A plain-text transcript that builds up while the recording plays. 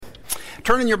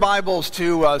Turn in your Bibles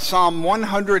to Psalm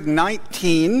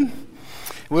 119.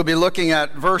 We'll be looking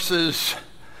at verses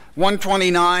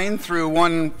 129 through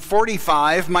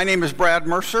 145. My name is Brad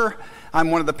Mercer.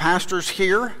 I'm one of the pastors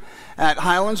here at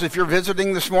Highlands. If you're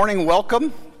visiting this morning,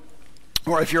 welcome.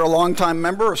 Or if you're a longtime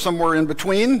member or somewhere in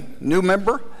between, new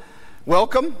member,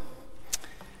 welcome.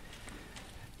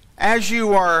 As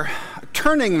you are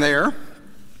turning there,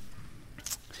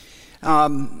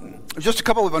 just a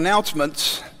couple of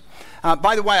announcements.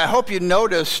 By the way, I hope you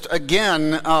noticed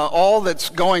again all that's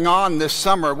going on this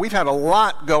summer. We've had a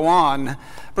lot go on,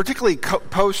 particularly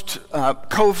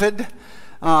post-COVID.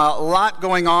 A lot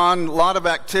going on, a lot of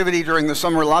activity during the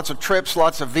summer, lots of trips,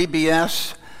 lots of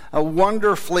VBS. A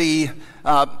wonderfully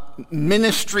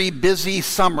ministry busy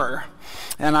summer.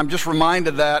 And I'm just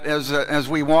reminded that as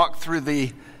we walk through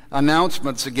the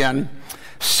announcements again.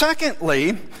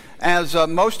 Secondly, as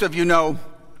most of you know,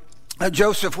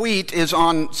 Joseph Wheat is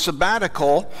on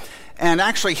sabbatical, and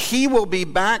actually he will be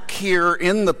back here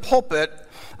in the pulpit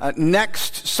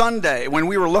next Sunday. When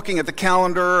we were looking at the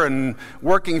calendar and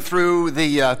working through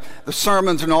the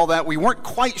sermons and all that, we weren't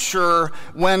quite sure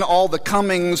when all the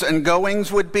comings and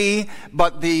goings would be,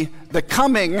 but the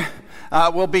coming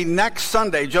will be next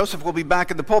Sunday. Joseph will be back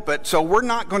in the pulpit, so we're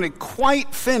not going to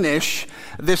quite finish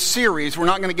this series. We're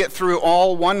not going to get through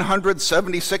all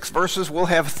 176 verses. We'll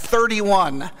have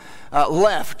 31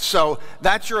 left, so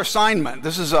that's your assignment.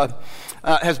 This is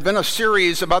has been a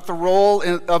series about the role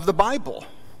of the Bible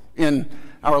in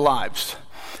our lives.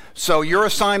 So your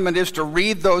assignment is to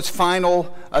read those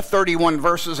final 31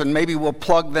 verses, and maybe we'll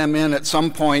plug them in at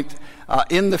some point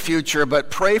in the future.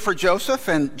 But pray for Joseph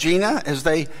and Gina as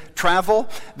they travel.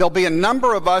 There'll be a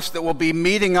number of us that will be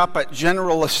meeting up at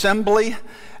General Assembly,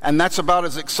 and that's about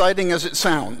as exciting as it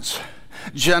sounds.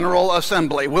 General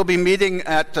Assembly. We'll be meeting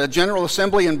at General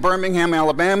Assembly in Birmingham,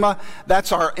 Alabama.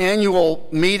 That's our annual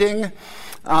meeting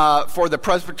for the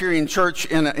Presbyterian Church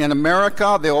in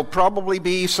America. There will probably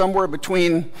be somewhere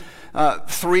between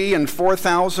 3,000 and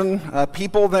 4,000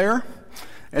 people there.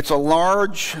 It's a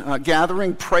large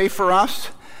gathering. Pray for us.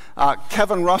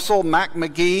 Kevin Russell, Mac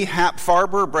McGee, Hap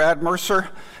Farber, Brad Mercer,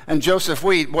 and Joseph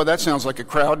Wheat. Boy, that sounds like a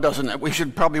crowd, doesn't it? We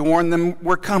should probably warn them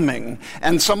we're coming.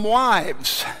 And some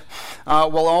wives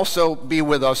will also be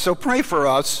with us. So pray for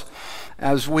us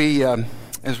as we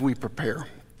prepare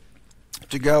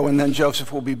to go. And then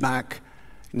Joseph will be back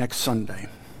next Sunday.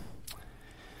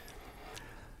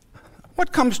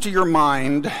 What comes to your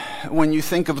mind when you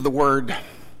think of the word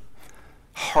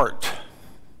heart?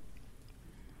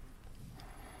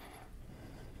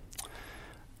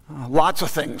 Lots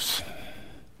of things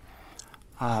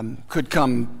could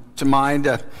come to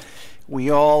mind. We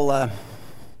all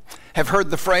have heard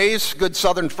the phrase, good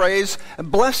Southern phrase,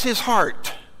 bless his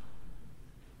heart.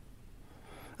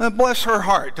 Bless her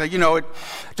heart.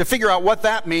 To figure out what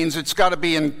that means, it's got to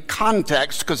be in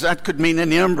context, because that could mean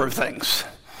any number of things.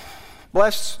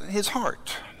 Bless his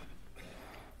heart.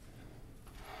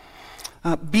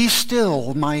 Be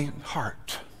still, my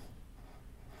heart.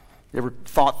 You ever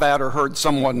thought that or heard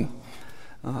someone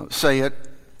say it?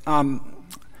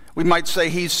 We might say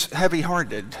he's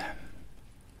heavy-hearted.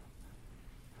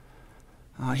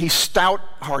 He's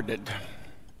stout-hearted.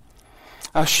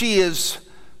 She is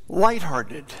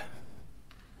light-hearted.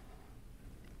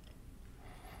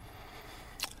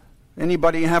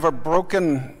 Anybody have a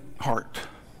broken heart?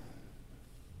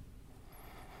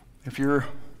 If you've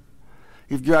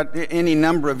got any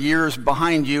number of years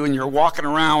behind you and you're walking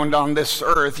around on this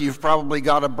earth, you've probably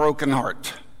got a broken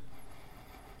heart.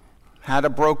 Had a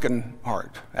broken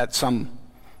heart at some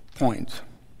point.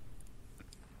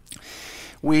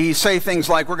 We say things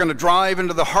like, we're going to drive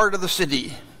into the heart of the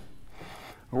city,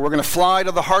 or we're going to fly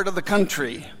to the heart of the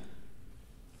country.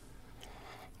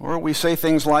 Or we say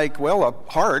things like, well, a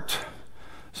heart,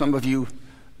 some of you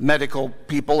medical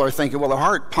people are thinking, well, the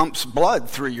heart pumps blood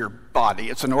through your body.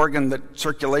 It's an organ that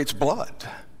circulates blood.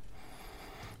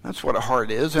 That's what a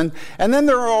heart is. And then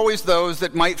there are always those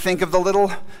that might think of the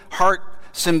little heart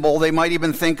symbol. They might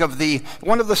even think of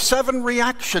one of the 7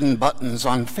 reaction buttons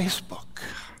on Facebook.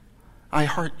 I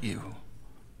heart you.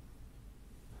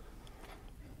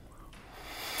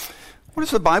 What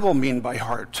does the Bible mean by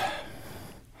heart?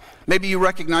 Maybe you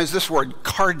recognize this word,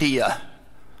 cardia.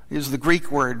 Is the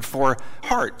Greek word for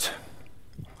heart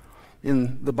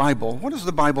in the Bible. What does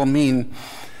the Bible mean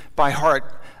by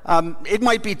heart? It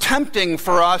might be tempting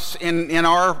for us in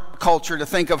our culture to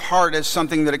think of heart as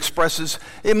something that expresses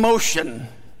emotion.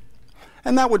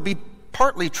 And that would be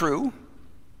partly true.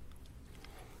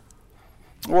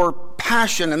 Or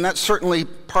passion, and that's certainly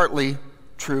partly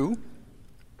true.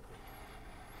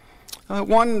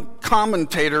 One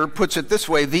commentator puts it this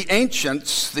way: the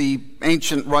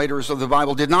ancient writers of the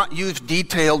Bible, did not use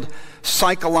detailed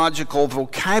psychological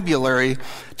vocabulary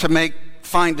to make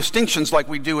fine distinctions like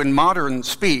we do in modern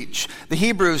speech. The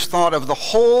Hebrews thought of the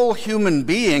whole human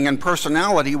being and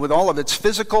personality with all of its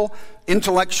physical,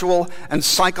 intellectual, and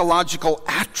psychological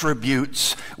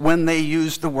attributes when they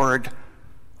used the word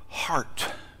heart.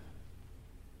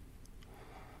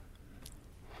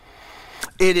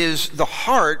 It is the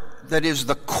heart that is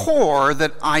the core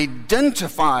that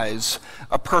identifies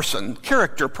a person.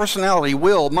 Character, personality,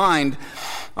 will, mind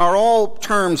are all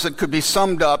terms that could be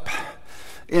summed up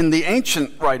in the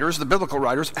ancient writers, the biblical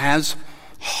writers, as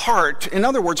heart. In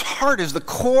other words, heart is the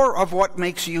core of what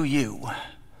makes you you.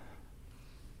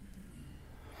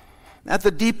 At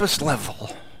the deepest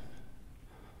level.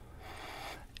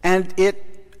 And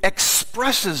it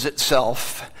expresses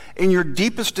itself in your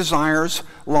deepest desires,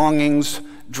 longings,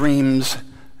 dreams,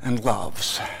 and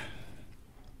loves.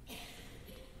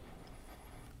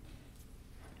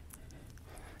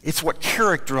 It's what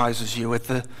characterizes you at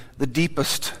the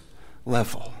deepest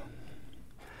level.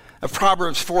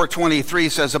 Proverbs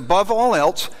 4:23 says, above all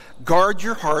else, guard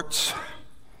your hearts,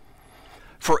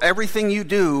 for everything you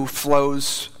do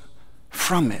flows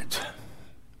from it.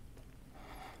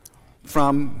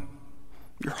 From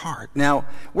your heart. Now,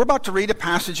 we're about to read a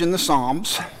passage in the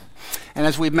Psalms, and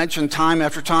as we've mentioned time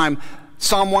after time,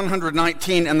 Psalm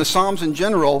 119 and the Psalms in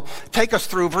general take us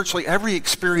through virtually every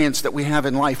experience that we have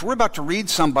in life. We're about to read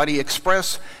somebody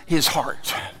express his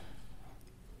heart.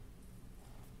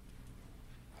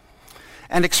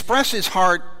 And express his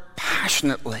heart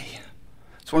passionately.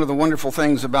 It's one of the wonderful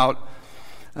things about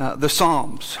the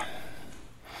Psalms.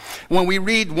 When we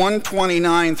read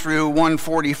 129 through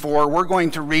 144, we're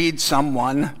going to read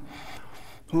someone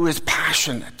who is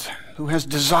passionate, who has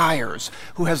desires,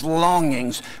 who has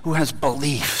longings, who has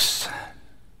beliefs,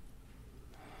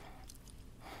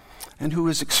 and who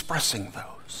is expressing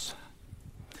those.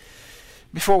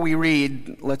 Before we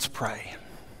read, let's pray.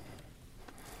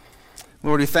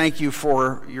 Lord, we thank you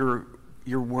for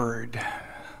your word.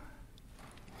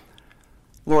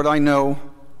 Lord, I know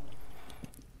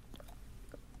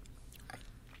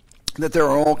that there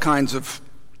are all kinds of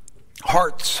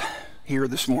hearts here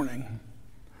this morning.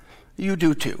 You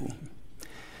do too.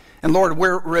 And Lord,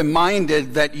 we're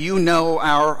reminded that you know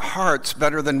our hearts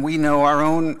better than we know our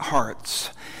own hearts.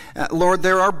 Lord,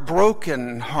 there are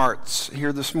broken hearts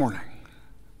here this morning.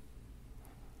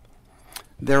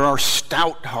 There are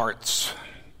stout hearts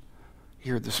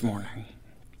here this morning.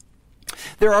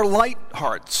 There are light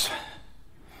hearts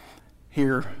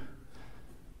here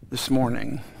this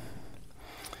morning.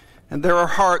 And there are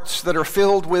hearts that are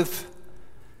filled with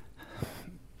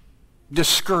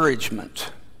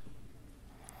discouragement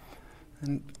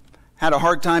and had a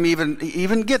hard time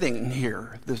even getting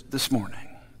here this morning.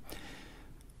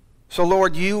 So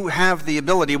Lord, you have the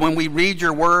ability, when we read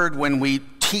your word, when we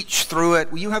teach through it,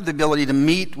 you have the ability to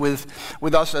meet with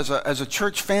us as a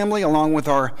church family, along with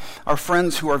our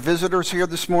friends who are visitors here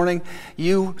this morning.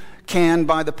 You can,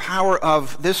 by the power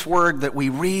of this word that we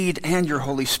read and your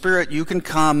Holy Spirit, you can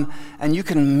come and you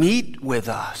can meet with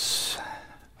us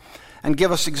and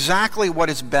give us exactly what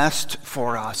is best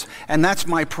for us. And that's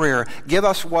my prayer. Give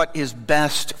us what is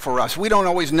best for us. We don't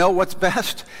always know what's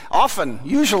best.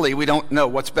 Usually we don't know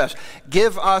what's best.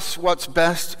 Give us what's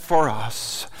best for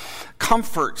us.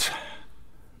 Comfort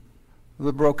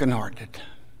the brokenhearted.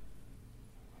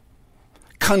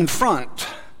 Confront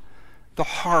the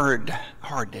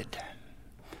hard-hearted.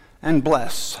 And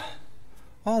bless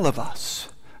all of us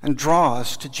and draw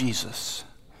us to Jesus.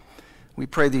 We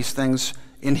pray these things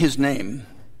in his name.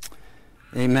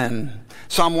 Amen.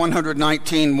 Psalm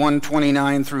 119,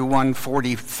 129 through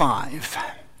 145.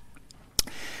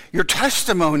 Your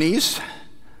testimonies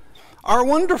are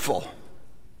wonderful.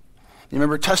 You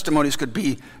remember, testimonies could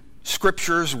be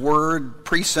scriptures, word,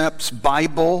 precepts,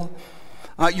 Bible.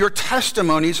 Your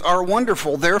testimonies are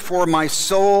wonderful. Therefore, my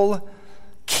soul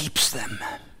keeps them.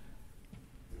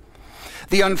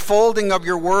 The unfolding of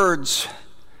your words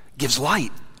gives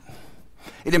light.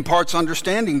 It imparts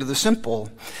understanding to the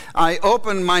simple. I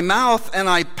open my mouth and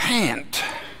I pant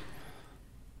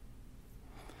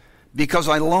because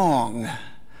I long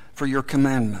for your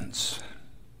commandments.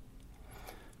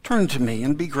 Turn to me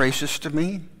and be gracious to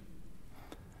me,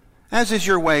 as is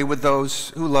your way with those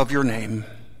who love your name.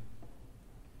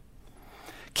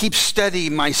 Keep steady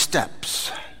my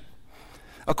steps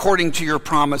according to your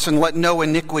promise, and let no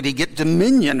iniquity get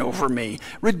dominion over me.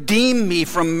 Redeem me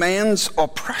from man's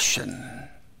oppression,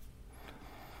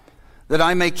 that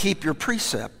I may keep your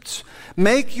precepts.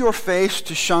 Make your face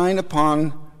to shine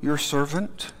upon your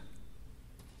servant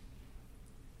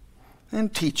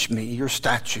and teach me your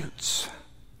statutes.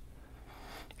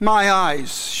 My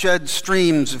eyes shed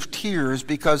streams of tears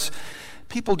because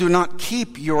people do not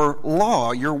keep your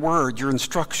law, your word, your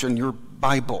instruction, your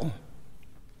Bible.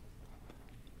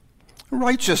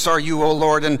 Righteous are you, O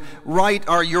Lord, and right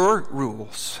are your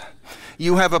rules.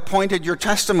 You have appointed your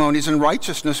testimonies in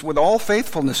righteousness with all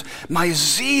faithfulness. My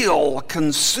zeal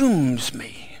consumes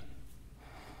me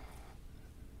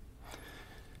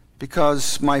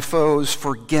because my foes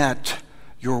forget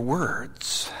your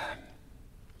words.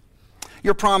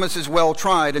 Your promise is well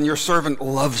tried, and your servant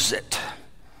loves it.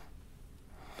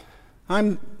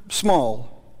 I'm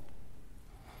small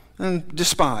and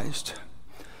despised,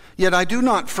 yet I do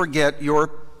not forget your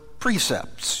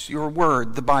precepts, your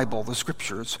word, the Bible, the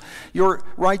Scriptures. Your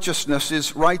righteousness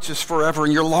is righteous forever,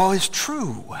 and your law is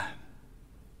true.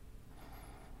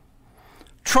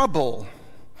 Trouble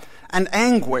and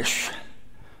anguish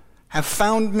have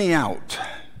found me out,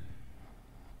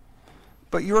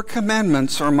 but your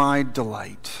commandments are my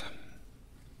delight.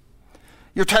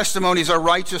 Your testimonies are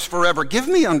righteous forever. Give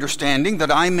me understanding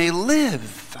that I may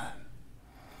live.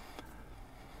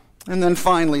 And then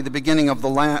finally, the beginning of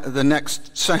the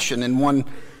next session in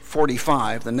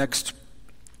 145, the next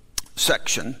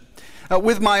section.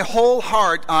 With my whole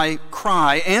heart I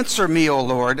cry, answer me, O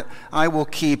Lord, I will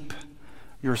keep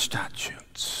your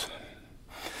statutes.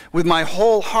 With my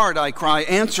whole heart I cry,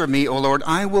 answer me, O Lord,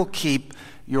 I will keep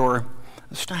your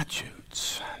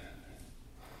statutes.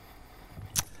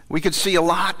 We could see a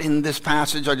lot in this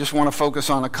passage. I just want to focus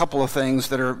on a couple of things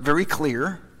that are very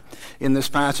clear in this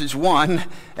passage. One,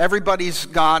 everybody's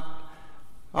got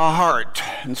a heart,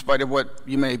 in spite of what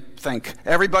you may think.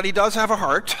 Everybody does have a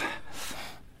heart.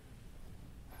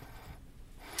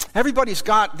 Everybody's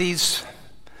got these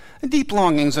deep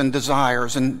longings and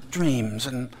desires and dreams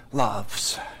and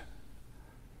loves.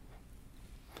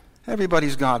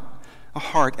 Everybody's got a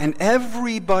heart, and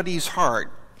everybody's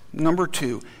heart, number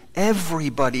two,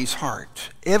 everybody's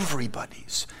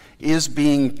is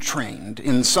being trained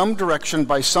in some direction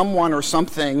by someone or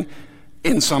something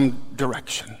in some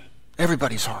direction.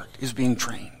 Everybody's heart is being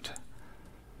trained.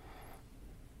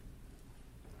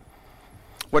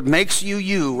 What makes you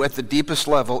you at the deepest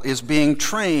level is being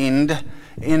trained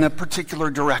in a particular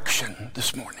direction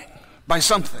this morning by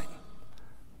something.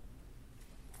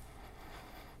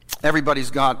 Everybody's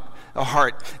got a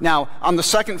heart. Now, on the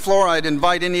second floor, I'd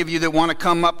invite any of you that want to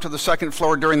come up to the second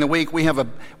floor during the week. We have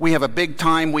a big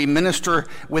time. We minister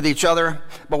with each other,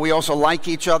 but we also like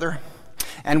each other,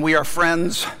 and we are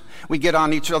friends. We get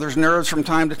on each other's nerves from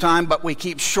time to time, but we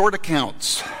keep short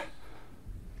accounts.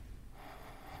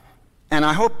 And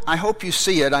I hope you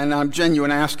see it, and I'm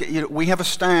genuine. We have a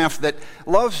staff that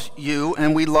loves you,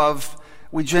 and we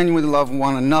genuinely love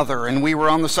one another. And we were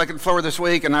on the second floor this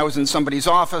week, and I was in somebody's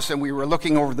office, and we were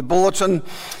looking over the bulletin,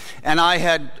 and I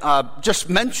had just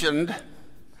mentioned,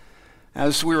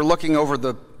 as we were looking over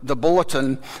the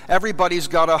bulletin, everybody's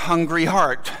got a hungry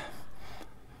heart.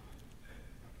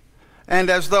 And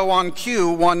as though on cue,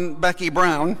 one Becky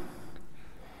Brown,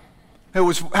 who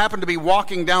happened to be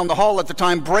walking down the hall at the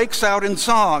time, breaks out in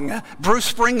song,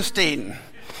 Bruce Springsteen.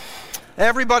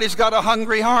 Everybody's got a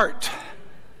hungry heart.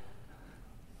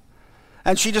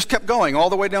 And she just kept going all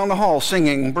the way down the hall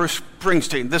singing Bruce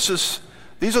Springsteen.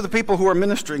 These are the people who are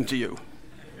ministering to you.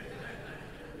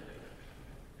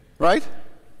 Right?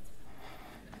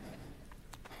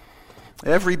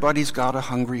 Everybody's got a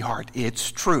hungry heart. It's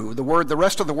true. The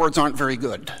rest of the words aren't very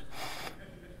good.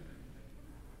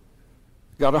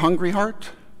 Got a hungry heart?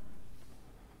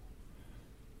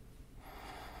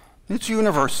 It's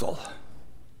universal.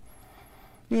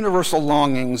 Universal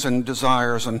longings and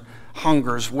desires and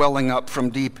hungers welling up from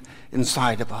deep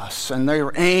inside of us, and they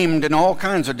are aimed in all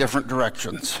kinds of different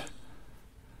directions.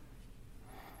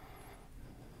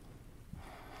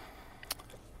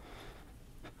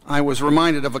 I was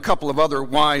reminded of a couple of other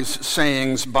wise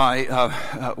sayings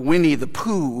by Winnie the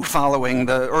Pooh following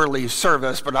the early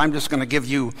service, but I'm just going to give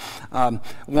you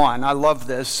one. I love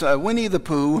this. Winnie the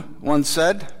Pooh once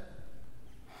said,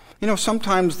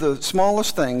 sometimes the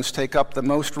smallest things take up the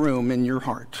most room in your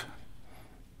heart.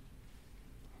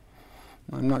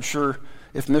 I'm not sure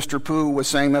if Mr. Pooh was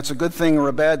saying that's a good thing or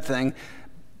a bad thing,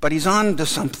 but he's on to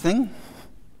something.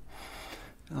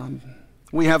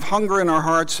 We have hunger in our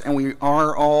hearts, and we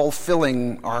are all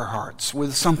filling our hearts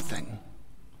with something.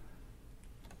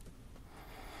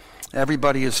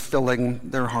 Everybody is filling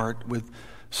their heart with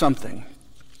something.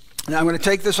 Now, I'm going to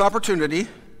take this opportunity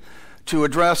to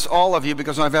address all of you,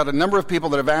 because I've had a number of people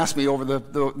that have asked me over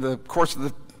the course of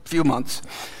the few months,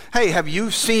 hey, have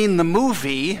you seen the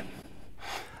movie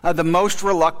The Most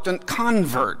Reluctant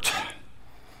Convert?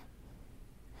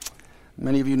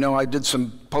 Many of you know I did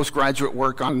some postgraduate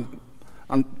work on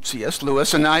C.S.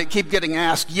 Lewis, and I keep getting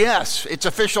asked, yes, it's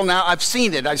official now. I've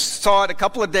seen it. I saw it a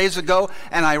couple of days ago,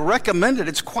 and I recommend it.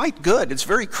 It's quite good. It's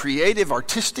very creative,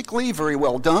 artistically, very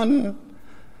well done,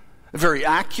 very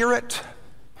accurate.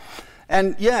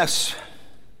 And yes,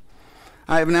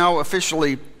 I have now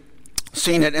officially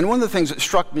seen it. And one of the things that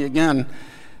struck me again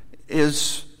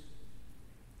is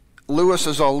Lewis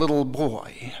is a little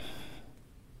boy.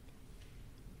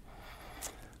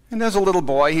 And as a little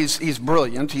boy, he's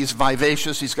brilliant, he's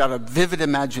vivacious, he's got a vivid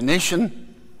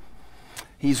imagination,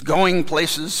 he's going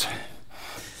places.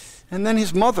 And then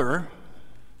his mother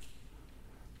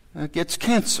gets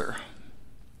cancer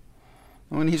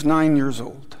when he's 9 years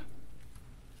old.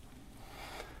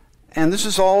 And this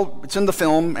is all, it's in the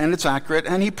film, and it's accurate,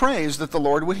 and he prays that the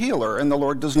Lord would heal her, and the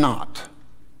Lord does not.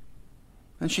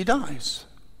 And she dies.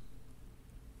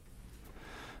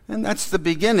 And that's the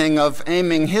beginning of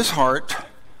aiming his heart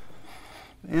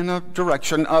in a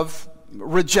direction of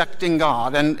rejecting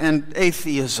God and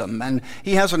atheism. And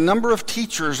he has a number of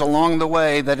teachers along the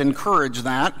way that encourage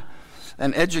that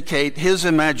and educate his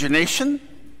imagination,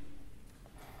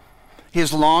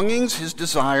 his longings, his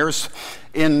desires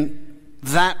in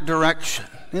that direction,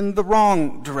 in the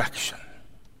wrong direction.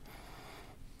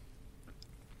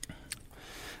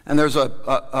 And there's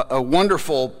a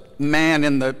wonderful man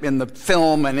in the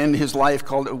film and in his life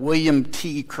called William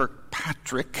T.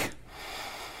 Kirkpatrick,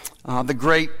 the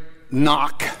great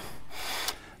Knock,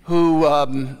 who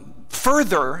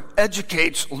further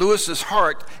educates Lewis's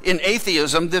heart in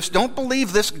atheism. Don't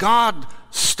believe this God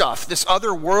stuff, this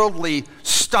otherworldly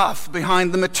stuff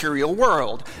behind the material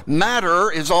world.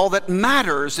 Matter is all that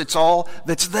matters. It's all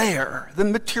that's there. The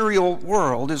material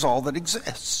world is all that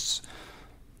exists.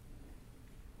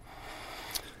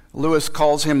 Lewis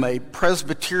calls him a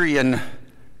Presbyterian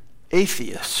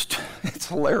atheist. It's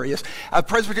hilarious. A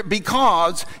Presbyterian,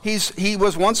 because he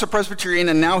was once a Presbyterian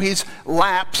and now he's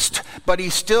lapsed, but he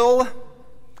still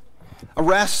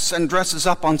arrests and dresses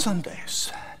up on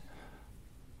Sundays.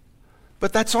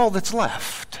 But that's all that's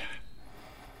left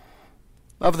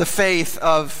of the faith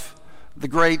of the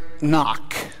great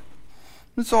Knock.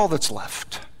 That's all that's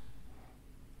left.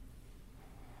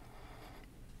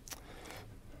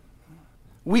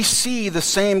 We see the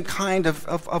same kind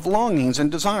of longings and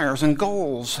desires and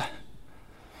goals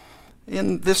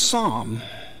in this psalm.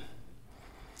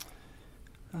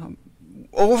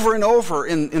 Over and over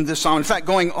in this psalm. In fact,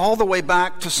 going all the way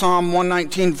back to Psalm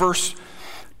 119, verse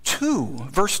 2.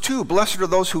 Verse 2, blessed are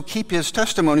those who keep his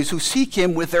testimonies, who seek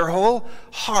him with their whole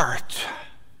heart.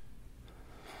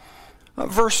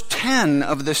 Verse 10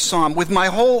 of this psalm, with my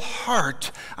whole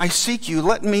heart I seek you,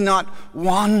 let me not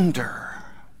wander.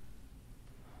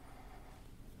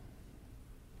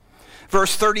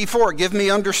 Verse 34, give me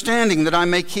understanding that I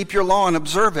may keep your law and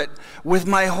observe it with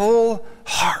my whole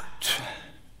heart.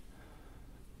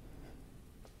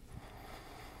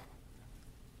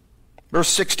 Verse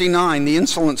 69, the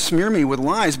insolent smear me with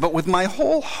lies, but with my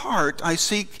whole heart I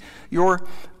seek your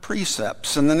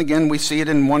precepts. And then again we see it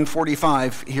in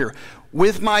 145 here.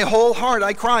 With my whole heart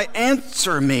I cry,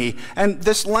 answer me. And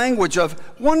this language of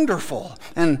wonderful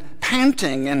and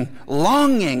panting and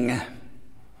longing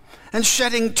and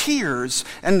shedding tears,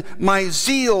 and my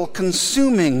zeal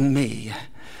consuming me,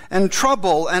 and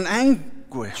trouble and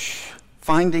anguish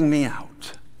finding me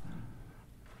out.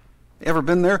 Ever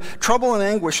been there? Trouble and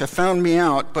anguish have found me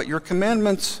out, but your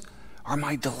commandments are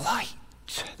my delight.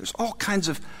 There's all kinds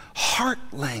of heart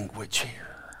language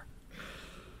here.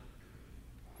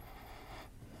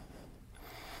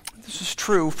 This is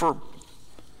true for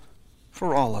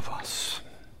all of us.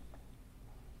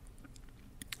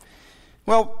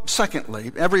 Well,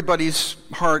 secondly, everybody's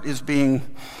heart is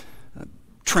being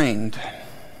trained. I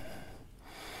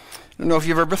don't know if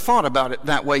you've ever thought about it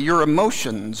that way. Your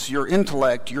emotions, your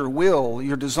intellect, your will,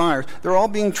 your desires, they're all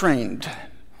being trained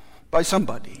by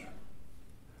somebody.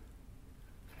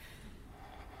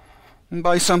 And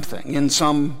by something in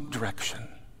some direction.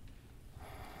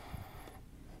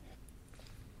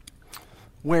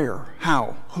 Where?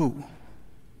 How? Who?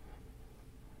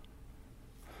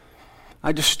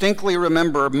 I distinctly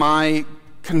remember my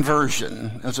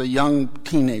conversion as a young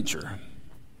teenager.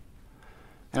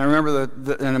 And I remember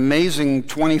an amazing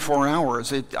 24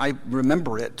 hours, I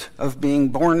remember it, of being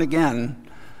born again,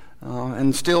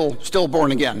 and still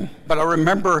born again. But I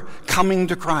remember coming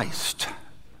to Christ.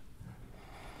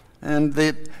 And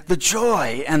the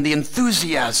joy and the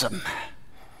enthusiasm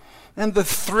and the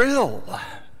thrill.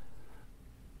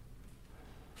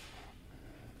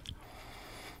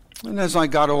 And as I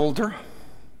got older,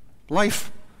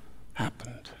 life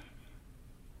happened.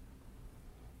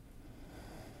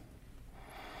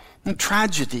 And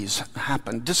tragedies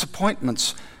happen,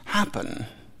 disappointments happen,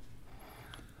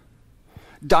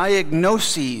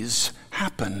 diagnoses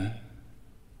happen.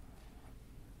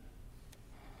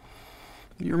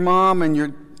 Your mom and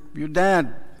your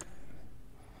dad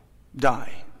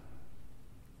die.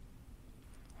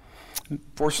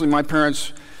 Fortunately, my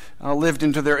parents lived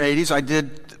into their 80s. I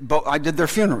did their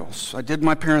funerals. I did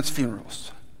my parents'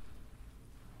 funerals.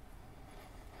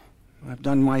 I've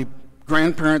done my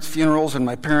grandparents' funerals and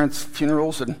my parents'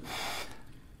 funerals, and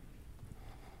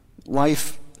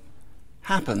life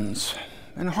happens,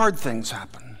 and hard things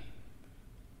happen.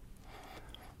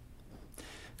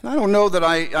 And I don't know that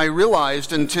I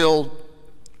realized until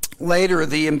later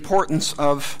the importance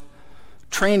of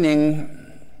training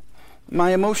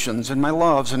my emotions and my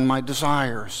loves and my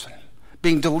desires,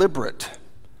 being deliberate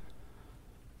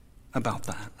about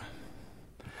that.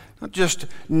 Not just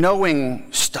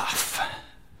knowing stuff,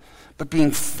 but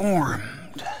being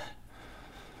formed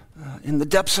in the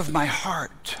depths of my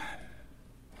heart.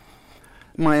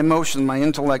 My emotion, my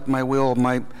intellect, my will,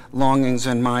 my longings,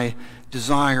 and my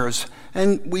desires.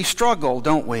 And we struggle,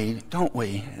 don't we?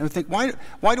 And we think,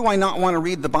 why do I not want to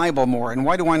read the Bible more? And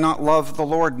why do I not love the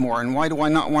Lord more? And why do I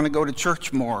not want to go to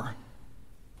church more?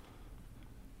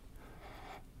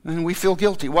 And we feel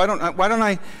guilty. Why don't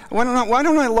I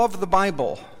love the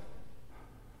Bible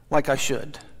like I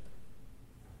should?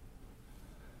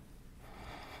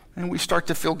 And we start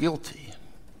to feel guilty.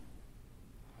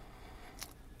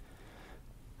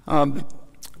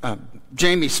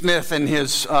 Jamie Smith, in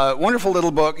his wonderful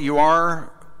little book, You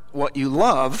Are What You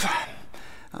Love,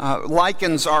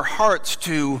 likens our hearts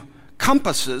to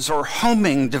compasses or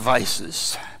homing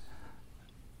devices.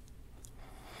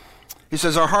 He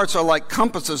says our hearts are like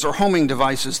compasses or homing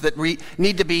devices that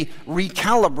need to be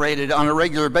recalibrated on a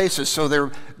regular basis so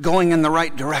they're going in the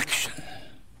right direction.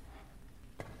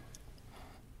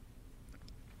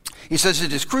 He says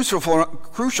it is crucial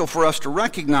for us to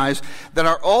recognize that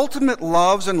our ultimate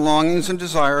loves and longings and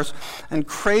desires and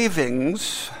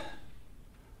cravings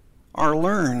are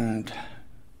learned.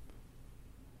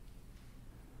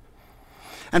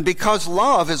 And because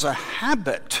love is a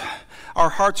habit, our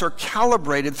hearts are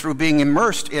calibrated through being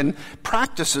immersed in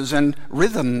practices and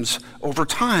rhythms over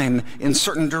time in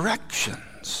certain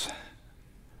directions.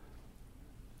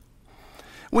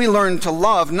 We learn to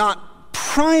love not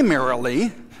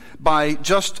primarily by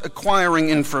just acquiring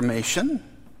information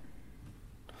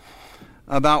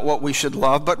about what we should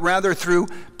love, but rather through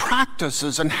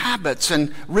practices and habits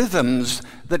and rhythms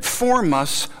that form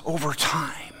us over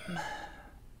time.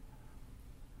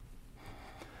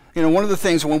 You know, one of the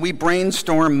things when we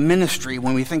brainstorm ministry,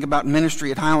 when we think about ministry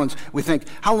at Highlands, we think,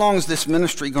 how long is this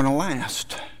ministry going to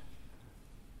last?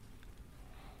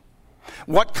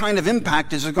 What kind of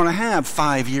impact is it going to have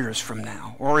 5 years from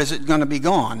now? Or is it going to be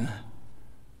gone?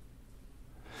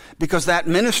 Because that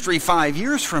ministry 5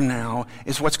 years from now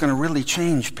is what's going to really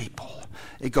change people.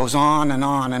 It goes on and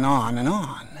on and on and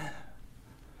on.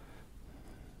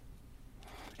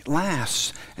 It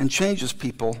lasts and changes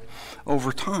people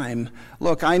over time.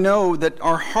 Look, I know that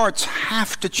our hearts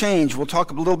have to change. We'll talk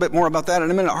a little bit more about that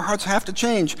in a minute. Our hearts have to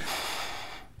change.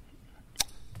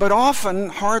 But often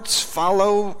hearts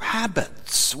follow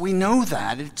habits. We know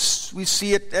that. We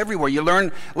see it everywhere. You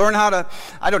learn how to,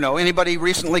 I don't know, anybody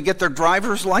recently get their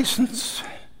driver's license?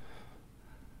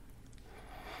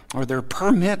 Or their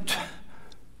permit?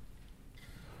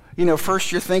 You know,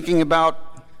 first you're thinking about,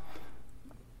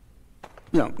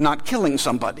 not killing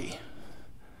somebody.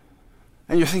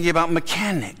 And you're thinking about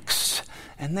mechanics.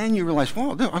 And then you realize,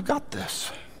 well, I've got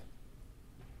this.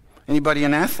 Anybody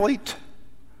an athlete?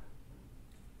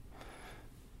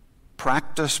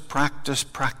 Practice, practice,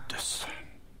 practice.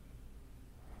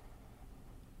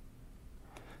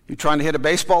 You trying to hit a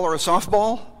baseball or a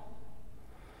softball?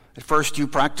 At first you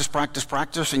practice, practice,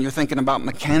 practice, and you're thinking about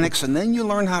mechanics, and then you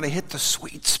learn how to hit the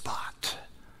sweet spot.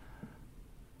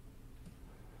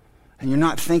 And you're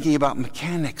not thinking about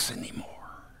mechanics anymore.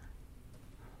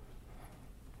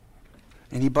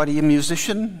 Anybody a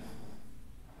musician?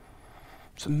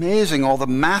 It's amazing all the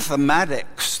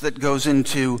mathematics that goes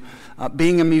into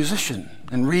being a musician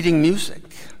and reading music.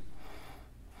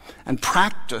 And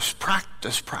practice,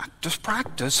 practice, practice,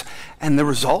 practice. And the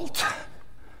result?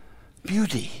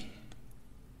 Beauty.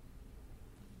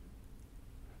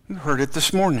 You heard it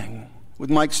this morning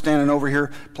with Mike standing over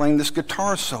here playing this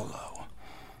guitar solo.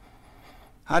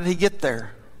 How did he get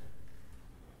there?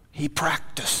 He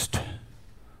practiced.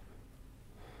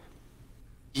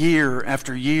 Year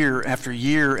after year after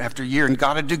year after year, and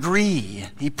got a degree.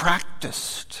 He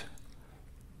practiced.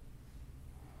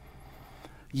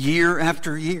 Year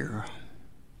after year.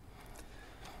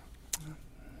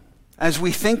 as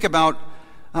we think about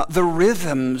the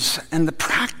rhythms and the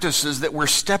practices that we're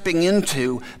stepping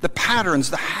into, the patterns,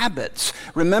 the habits.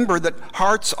 Remember that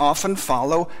hearts often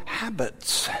follow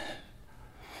habits.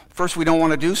 First, we don't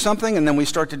want to do something, and then we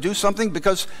start to do something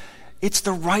because it's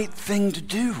the right thing to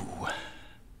do.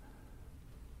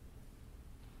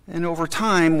 And over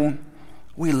time,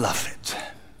 we love it.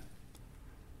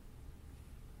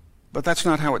 But that's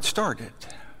not how it started.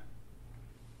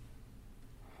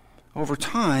 Over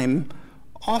time,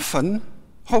 often,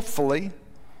 hopefully,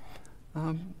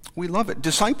 we love it.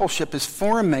 Discipleship is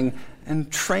forming and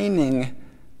training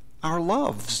our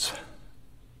loves,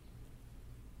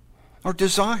 our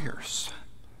desires,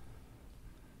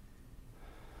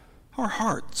 our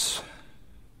hearts.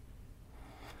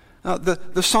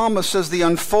 The psalmist says, the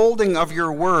unfolding of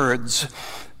your words,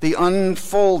 the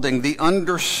unfolding, the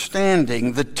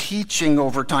understanding, the teaching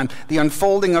over time, the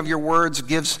unfolding of your words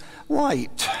gives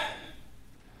light.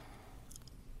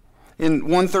 In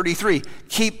 133,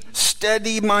 keep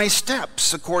steady my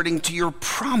steps according to your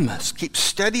promise. Keep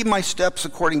steady my steps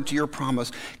according to your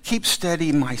promise. Keep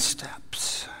steady my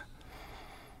steps.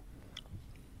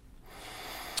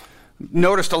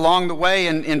 Noticed along the way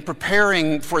in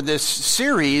preparing for this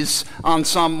series on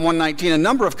Psalm 119, a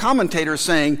number of commentators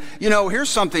saying, here's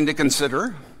something to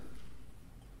consider.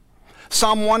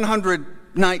 Psalm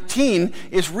 119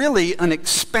 is really an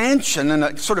expansion and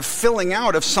a sort of filling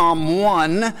out of Psalm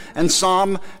 1 and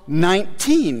Psalm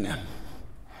 19.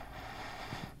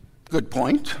 Good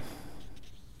point.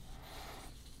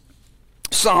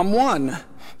 Psalm 1,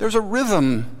 there's a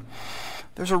rhythm.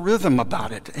 There's a rhythm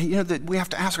about it. That we have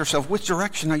to ask ourselves, which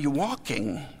direction are you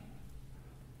walking?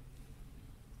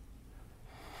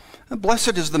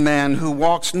 Blessed is the man who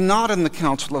walks not in the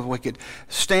counsel of the wicked,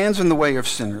 stands in the way of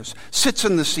sinners, sits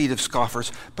in the seat of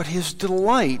scoffers, but his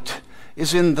delight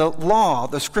is in the law,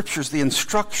 the scriptures, the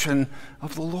instruction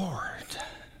of the Lord.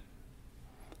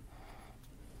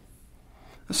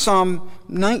 Psalm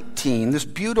 19, this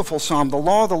beautiful psalm, the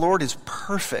law of the Lord is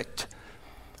perfect,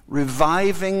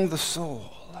 reviving the soul.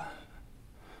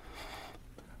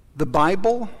 The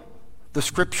Bible, the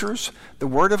scriptures, the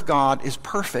Word of God is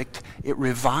perfect. It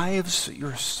revives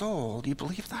your soul. Do you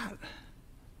believe that?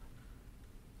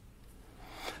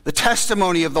 The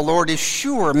testimony of the Lord is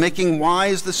sure, making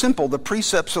wise the simple. The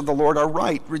precepts of the Lord are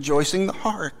right, rejoicing the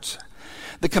heart.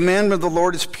 The commandment of the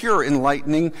Lord is pure,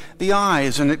 enlightening the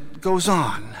eyes. And it goes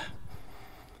on.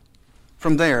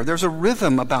 From there's a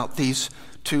rhythm about these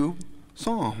two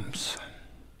Psalms.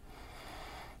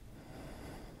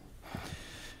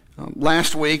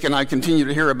 Last week, and I continue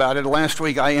to hear about it, last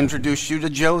week I introduced you to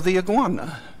Joe the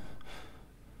iguana.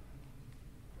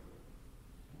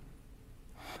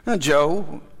 Now,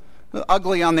 Joe,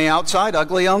 ugly on the outside,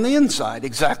 ugly on the inside,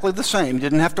 exactly the same.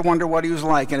 Didn't have to wonder what he was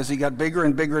like. And as he got bigger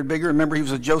and bigger and bigger, remember he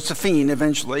was a Josephine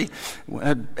eventually,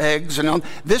 had eggs and all.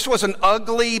 This was an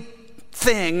ugly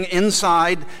thing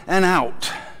inside and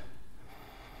out.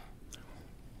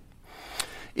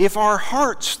 If our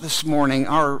hearts this morning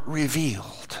are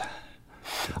revealed,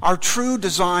 our true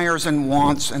desires and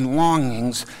wants and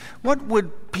longings, what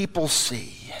would people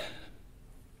see?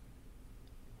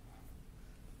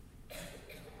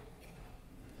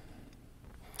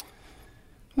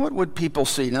 What would people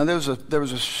see? Now, there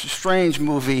was a strange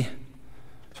movie,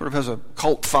 sort of has a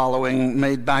cult following,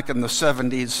 made back in the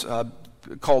 70s,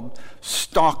 called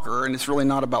Stalker, and it's really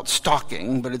not about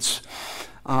stalking, but it's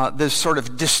this sort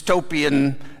of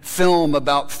dystopian film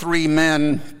about three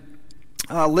men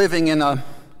living in a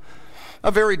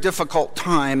very difficult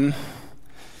time,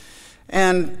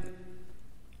 and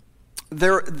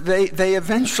they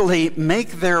eventually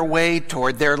make their way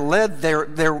toward. They're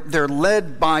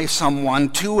led by someone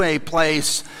to a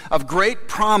place of great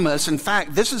promise. In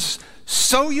fact, this is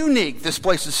so unique. This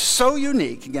place is so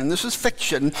unique. Again, this is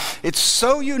fiction. It's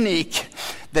so unique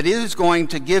that it is going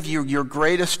to give you your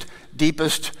greatest,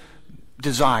 deepest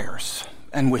desires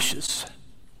and wishes.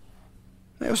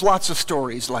 There's lots of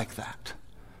stories like that.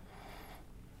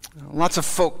 Lots of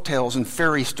folk tales and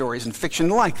fairy stories and fiction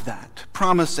like that,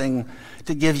 promising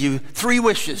to give you 3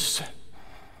 wishes.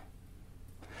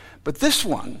 But this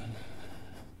one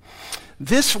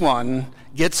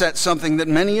gets at something that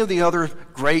many of the other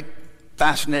great,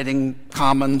 fascinating,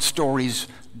 common stories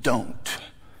don't.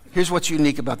 Here's what's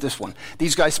unique about this one.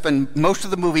 These guys spend most of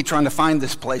the movie trying to find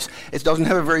this place. It doesn't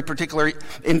have a very particular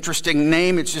interesting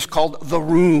name. It's just called The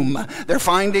Room.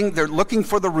 They're looking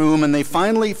for the room, and they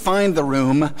finally find the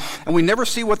room. And we never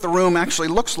see what the room actually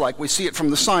looks like. We see it from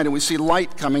the side, and we see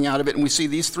light coming out of it, and we see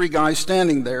these 3 guys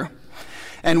standing there.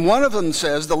 And one of them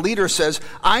says, the leader says,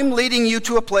 I'm leading you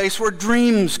to a place where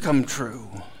dreams come true.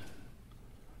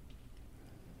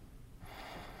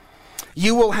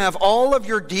 You will have all of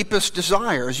your deepest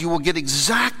desires. You will get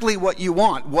exactly what you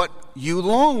want, what you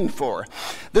long for.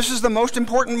 This is the most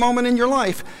important moment in your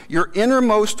life. Your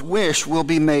innermost wish will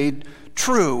be made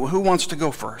true. Who wants to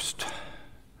go first?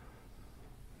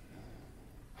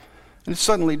 And it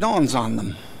suddenly dawns on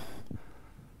them.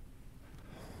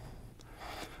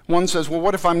 One says, well,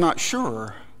 what if I'm not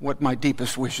sure what my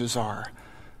deepest wishes are?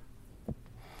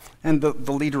 And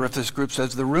the leader of this group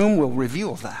says, the room will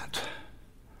reveal that.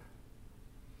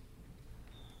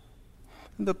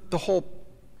 The whole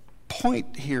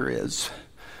point here is,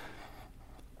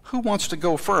 who wants to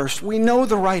go first? We know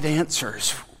the right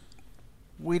answers.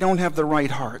 We don't have the right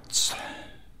hearts.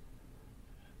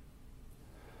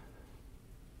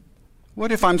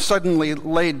 What if I'm suddenly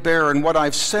laid bare and what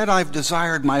I've said I've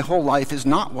desired my whole life is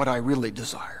not what I really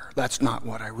desire? That's not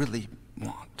what I really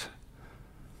want.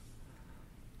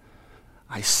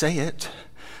 I say it.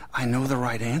 I know the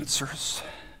right answers.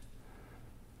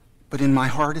 But in my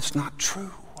heart, it's not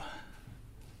true.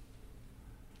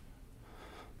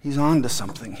 He's on to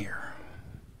something here.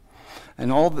 And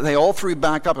they all three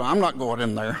back up, and I'm not going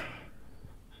in there.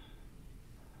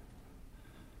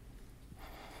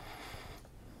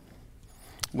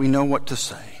 We know what to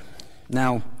say.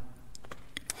 Now,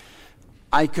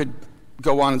 I could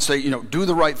go on and say, do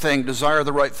the right thing, desire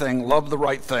the right thing, love the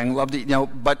right thing,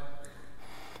 but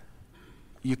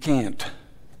you can't.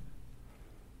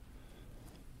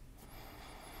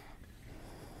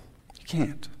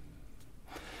 Can't.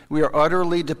 We are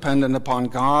utterly dependent upon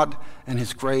God and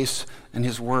His grace and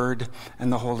His Word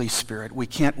and the Holy Spirit. We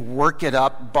can't work it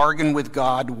up, bargain with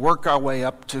God, work our way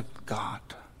up to God.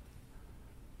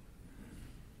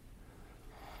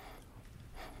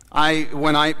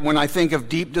 When I think of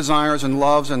deep desires and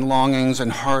loves and longings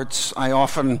and hearts, I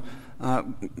often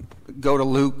go to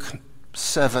Luke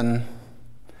 7.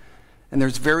 And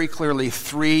there's very clearly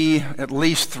at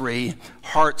least three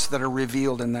hearts that are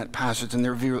revealed in that passage, and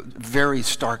they're very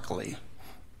starkly.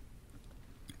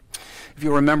 If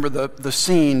you remember the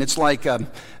scene, it's like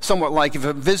somewhat like if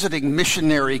a visiting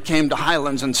missionary came to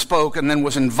Highlands and spoke and then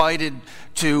was invited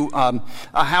to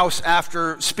a house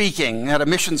after speaking at a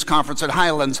missions conference at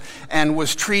Highlands and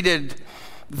was treated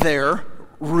there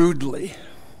rudely.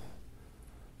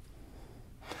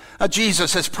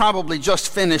 Jesus has probably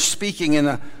just finished speaking in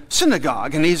a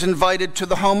synagogue, and he's invited to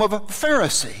the home of a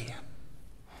Pharisee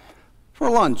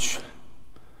for lunch.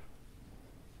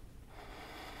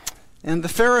 And the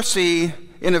Pharisee,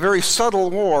 in a very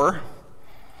subtle war,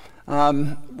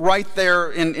 right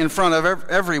there in front of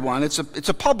everyone, it's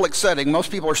a public setting.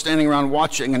 Most people are standing around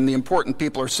watching, and the important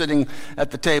people are sitting at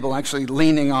the table, actually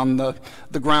leaning on the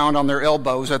ground on their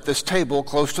elbows at this table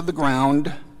close to the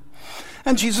ground.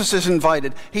 And Jesus is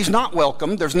invited. He's not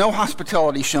welcomed. There's no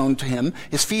hospitality shown to him.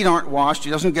 His feet aren't washed.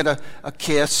 He doesn't get a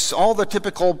kiss. All the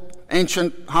typical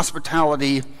ancient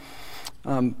hospitality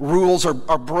rules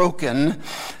are broken.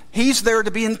 He's there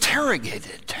to be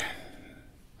interrogated.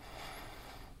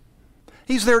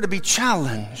 He's there to be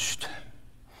challenged.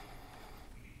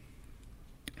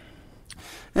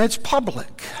 And it's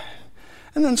public.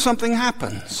 And then something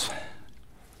happens.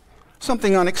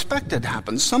 Something unexpected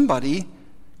happens. Somebody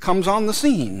comes on the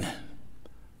scene.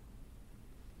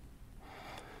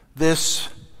 This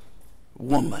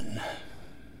woman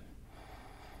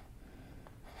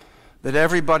that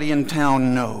everybody in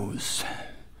town knows,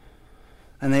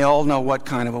 and they all know what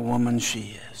kind of a woman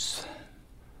she is.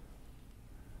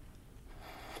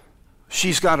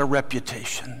 She's got a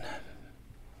reputation.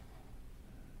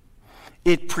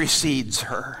 It precedes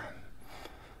her.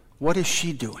 What is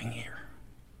she doing here?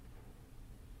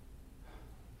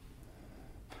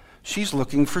 She's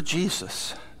looking for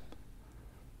Jesus.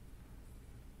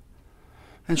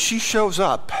 And she shows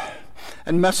up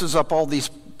and messes up all these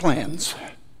plans.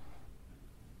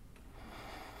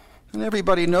 And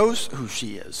everybody knows who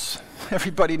she is.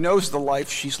 Everybody knows the life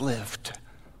she's lived.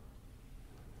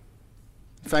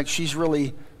 In fact, she's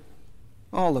really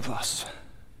all of us.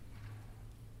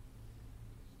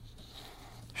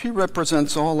 She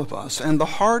represents all of us. And the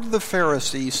heart of the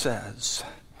Pharisee says,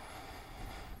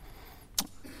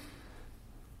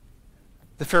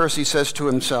 the Pharisee says to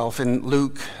himself in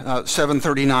Luke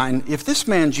 7:39, if this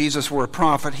man Jesus were a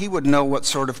prophet, he would know what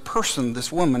sort of person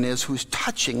this woman is who's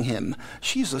touching him.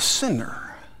 She's a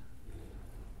sinner.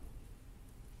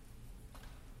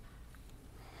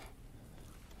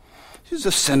 He's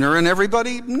a sinner and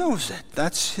everybody knows it.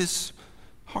 That's his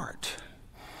heart.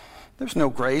 There's no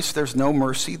grace, there's no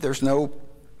mercy, there's no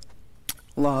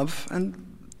love.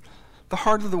 And the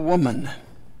heart of the woman,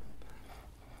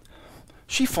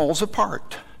 she falls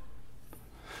apart.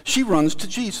 She runs to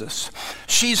Jesus.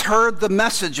 She's heard the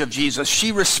message of Jesus.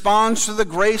 She responds to the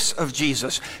grace of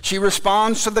Jesus. She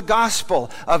responds to the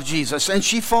gospel of Jesus, and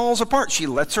she falls apart. She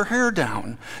lets her hair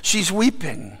down. She's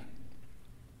weeping.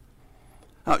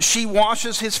 She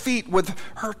washes his feet with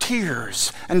her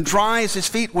tears and dries his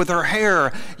feet with her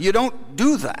hair. You don't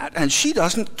do that, and she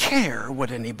doesn't care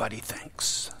what anybody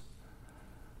thinks.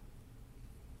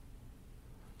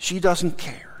 She doesn't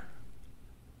care.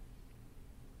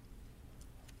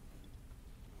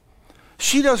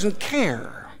 She doesn't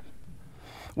care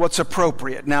what's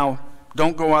appropriate. Now,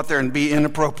 don't go out there and be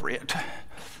inappropriate.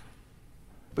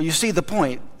 But you see the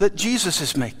point that Jesus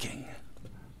is making.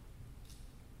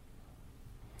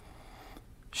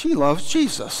 She loves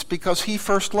Jesus because he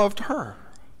first loved her.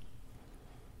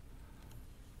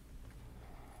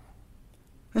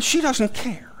 And she doesn't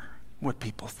care what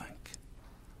people think.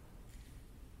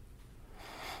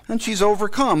 And she's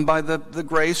overcome by the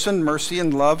grace and mercy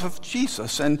and love of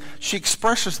Jesus. And she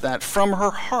expresses that from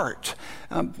her heart,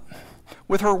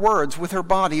 with her words, with her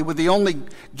body, with the only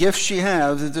gift she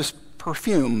has is this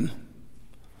perfume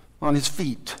on his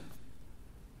feet.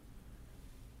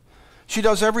 She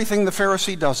does everything the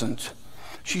Pharisee doesn't.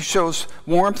 She shows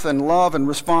warmth and love and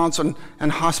response and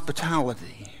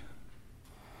hospitality.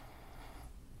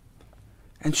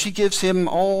 And she gives him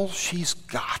all she's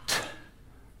got.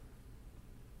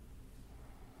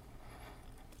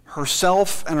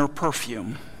 Herself and her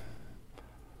perfume.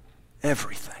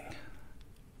 Everything.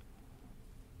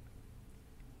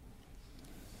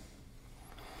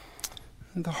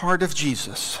 And the heart of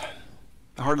Jesus.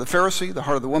 The heart of the Pharisee, the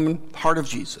heart of the woman, the heart of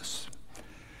Jesus.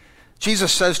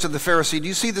 Jesus says to the Pharisee, do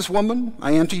you see this woman?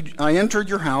 I entered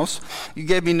your house. You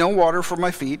gave me no water for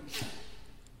my feet.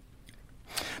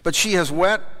 But she has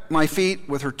wet my feet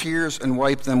with her tears and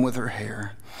wiped them with her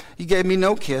hair. You gave me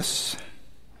no kiss.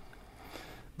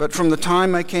 But from the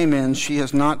time I came in, she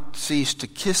has not ceased to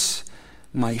kiss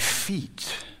my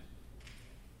feet.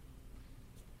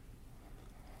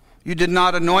 You did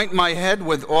not anoint my head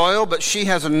with oil, but she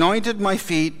has anointed my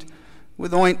feet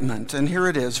with ointment. And here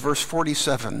it is, verse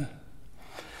 47.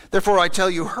 Therefore I tell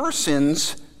you, her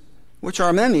sins, which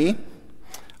are many,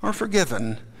 are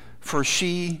forgiven, for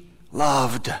she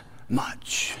loved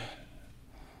much.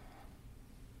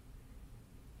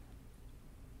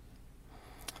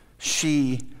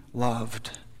 She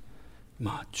loved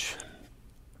much.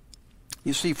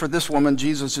 You see, for this woman,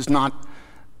 Jesus is not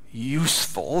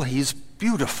useful, he's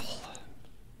beautiful.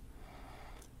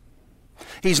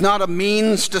 He's not a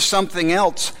means to something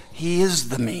else, he is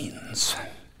the means.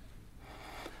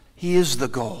 He is the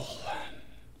goal.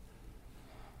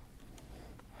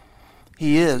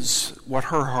 He is what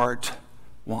her heart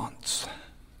wants.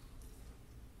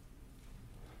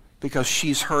 Because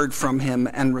she's heard from him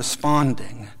and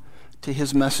responding to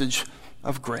his message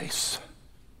of grace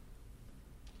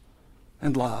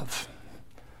and love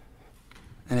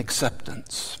and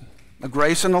acceptance. A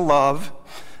grace and a love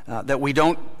that we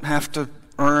don't have to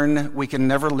earn, we can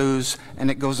never lose, and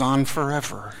it goes on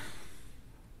forever.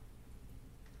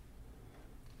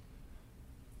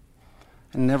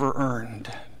 And never earned.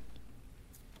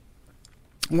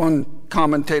 One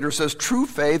commentator says, true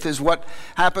faith is what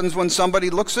happens when somebody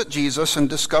looks at Jesus and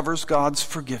discovers God's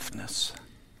forgiveness.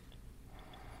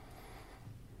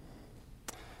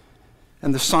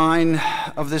 And the sign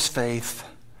of this faith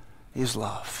is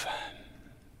love.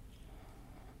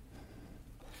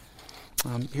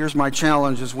 Here's my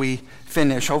challenge as we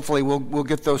finish. Hopefully we'll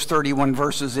get those 31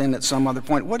 verses in at some other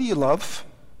point. What do you love?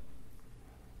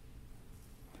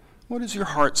 What is your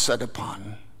heart set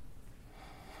upon?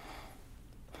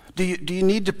 Do you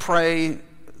need to pray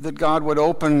that God would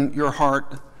open your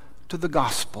heart to the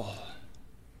gospel?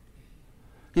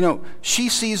 You know, she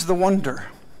sees the wonder.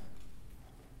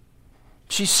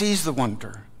 She sees the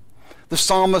wonder. The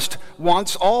psalmist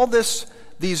wants all these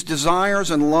desires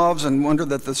and loves and wonder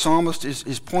that the psalmist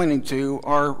is pointing to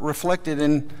are reflected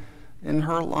in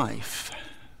her life.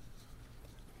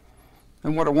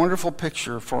 And what a wonderful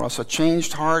picture for us, a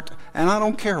changed heart, and I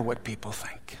don't care what people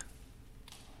think.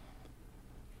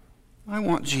 I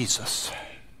want Jesus.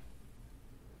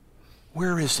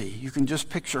 Where is he? You can just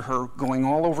picture her going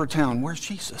all over town. Where's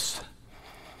Jesus?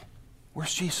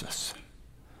 Where's Jesus?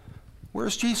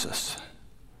 Where's Jesus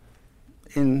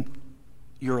in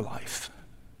your life?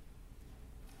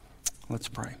 Let's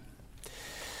pray.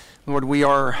 Lord, we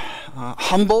are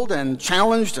humbled and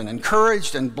challenged and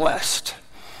encouraged and blessed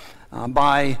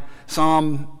by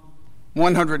Psalm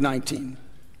 119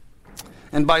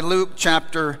 and by Luke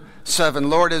chapter 7.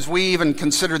 Lord, as we even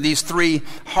consider these three,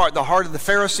 the heart of the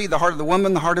Pharisee, the heart of the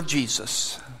woman, the heart of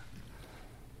Jesus,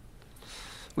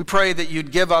 we pray that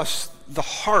you'd give us the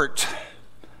heart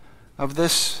of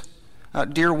this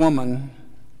dear woman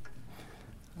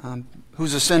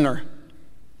who's a sinner,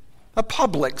 a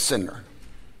public sinner,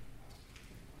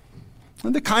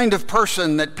 and the kind of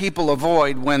person that people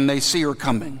avoid when they see her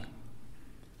coming.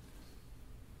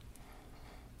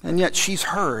 And yet she's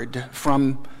heard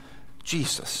from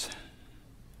Jesus.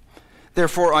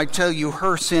 Therefore, I tell you,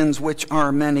 her sins, which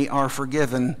are many, are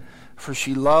forgiven, for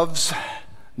she loves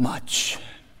much.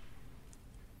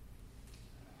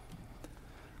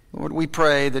 Lord, we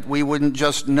pray that we wouldn't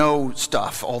just know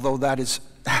stuff, although that is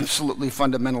absolutely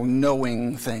fundamental,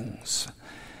 knowing things.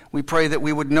 We pray that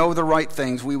we would know the right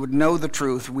things, we would know the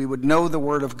truth, we would know the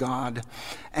Word of God,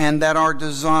 and that our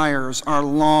desires, our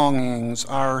longings,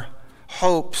 our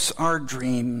hopes, our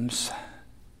dreams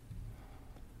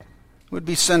would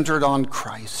be centered on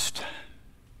Christ.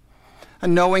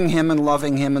 And knowing him and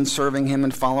loving him and serving him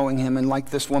and following him, and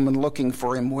like this woman looking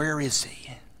for him, where is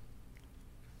he?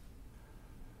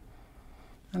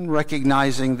 And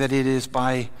recognizing that it is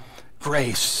by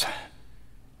grace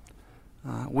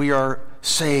we are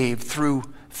saved through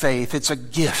faith. It's a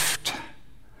gift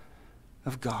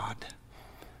of God.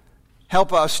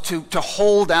 Help us to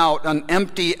hold out an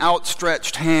empty,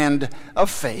 outstretched hand of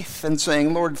faith and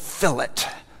saying, Lord, fill it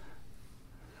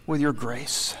with your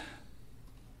grace.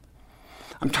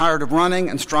 I'm tired of running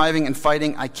and striving and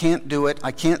fighting. I can't do it.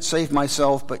 I can't save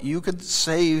myself, but you could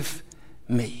save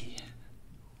me.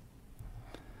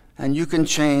 And you can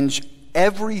change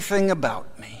everything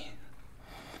about me.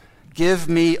 Give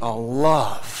me a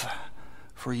love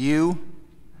for you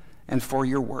and for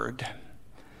your word.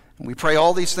 And we pray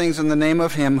all these things in the name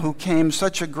of him who came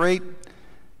such a great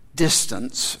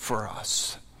distance for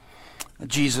us,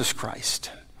 Jesus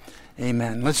Christ.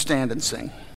 Amen. Let's stand and sing.